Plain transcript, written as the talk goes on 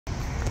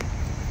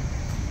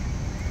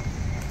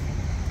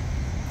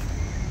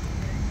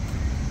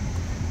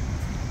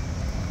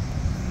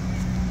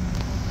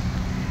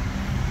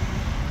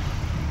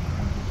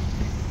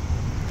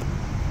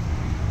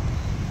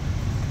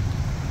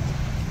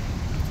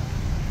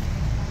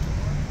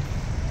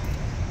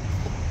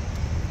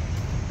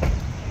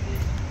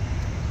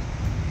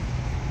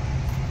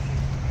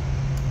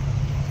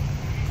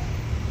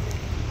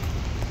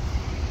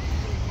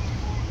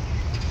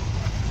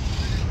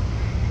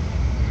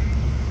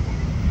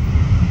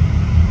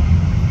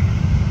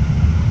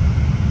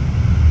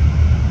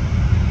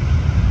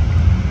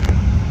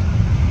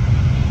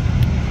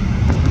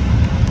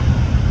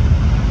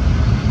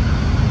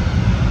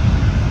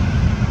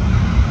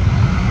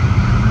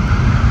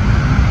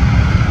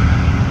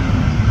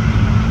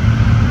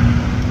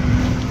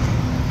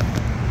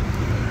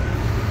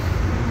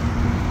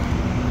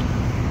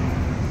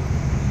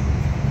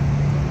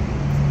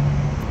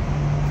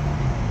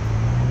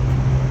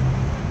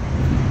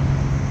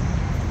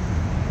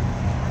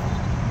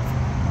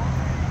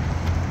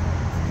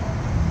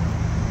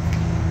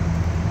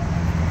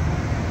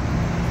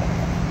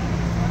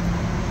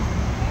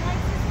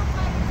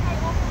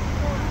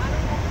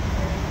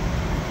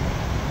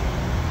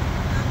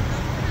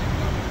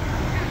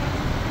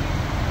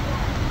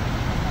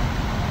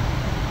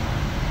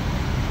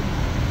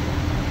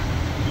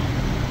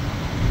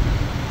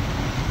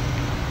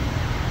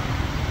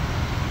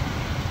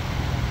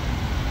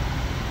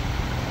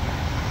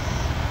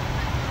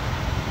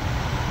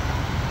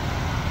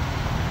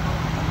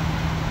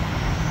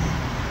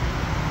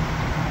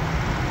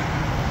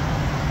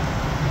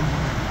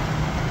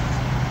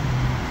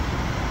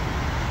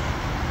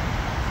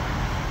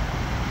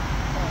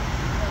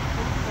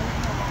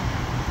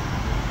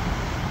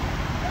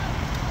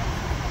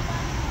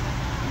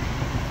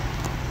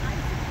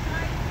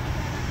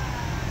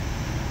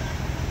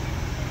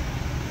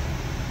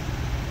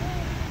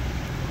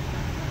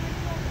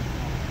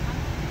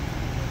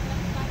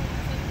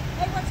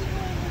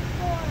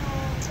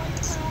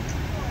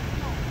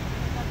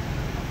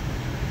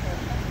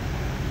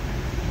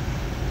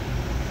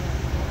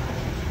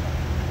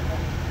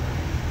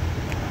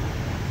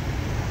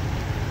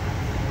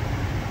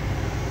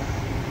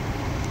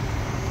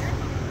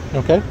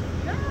Okay?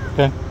 Yeah.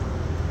 Okay.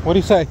 What do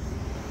you say?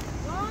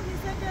 Well, he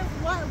said that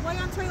why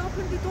don't I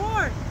open the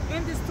door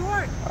in the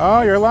store?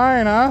 Oh, you're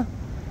lying, huh?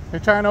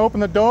 You're trying to open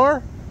the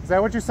door? Is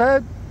that what you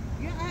said?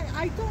 Yeah,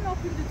 I don't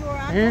open the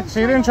door.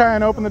 She didn't try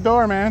and open the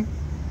door, man.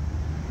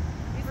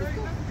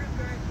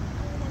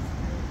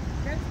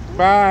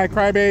 Bye,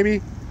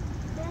 crybaby.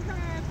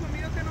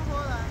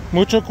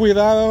 Mucho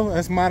cuidado,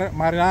 es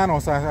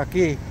marianos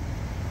aquí.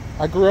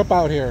 I grew up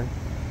out here,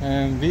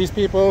 and these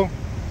people,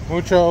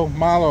 mucho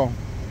malo.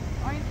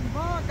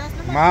 That's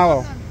not my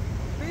Malo. problem,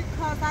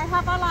 because I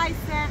have a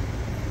license,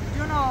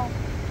 you know.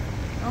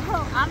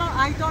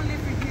 I don't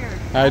live here.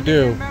 I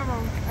do. In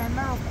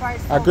Melrose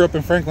Place, I grew up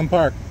in Franklin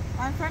Park.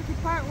 I'm Franklin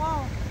Park.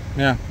 Wow.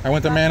 Yeah, I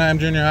went to Manheim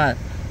Junior High.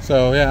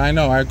 So yeah, I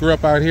know. I grew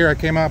up out here. I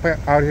came out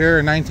here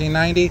in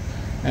 1990,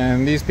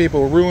 and these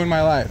people ruined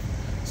my life.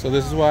 So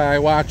this is why I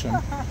watch them.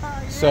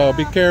 Yeah. So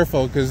be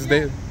careful, because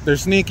they're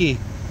sneaky.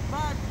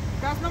 But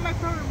that's not my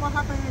problem. What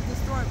happened in the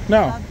store?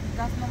 No.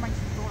 That's not my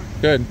store.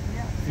 Good.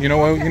 Yeah. You know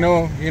what? You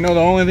know the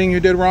only thing you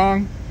did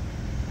wrong.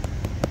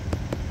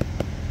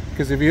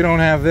 Because if you don't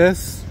have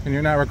this and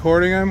you're not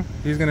recording him,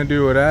 he's gonna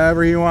do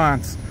whatever he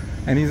wants,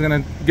 and he's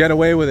gonna get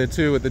away with it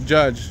too with the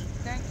judge.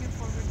 Thank you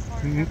for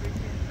recording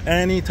everything.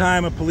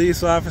 Anytime a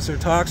police officer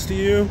talks to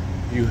you,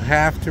 you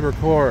have to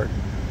record.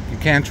 You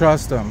can't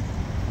trust them.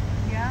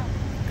 Yeah.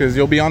 Because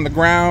you'll be on the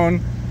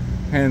ground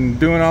and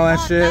doing all that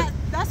shit.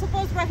 That's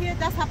supposed right here.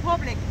 That's a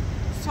public.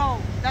 So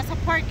that's a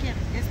parking.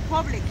 It's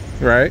public.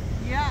 Right?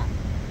 Yeah.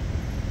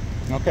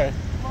 Okay.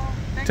 Well,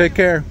 Take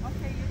care.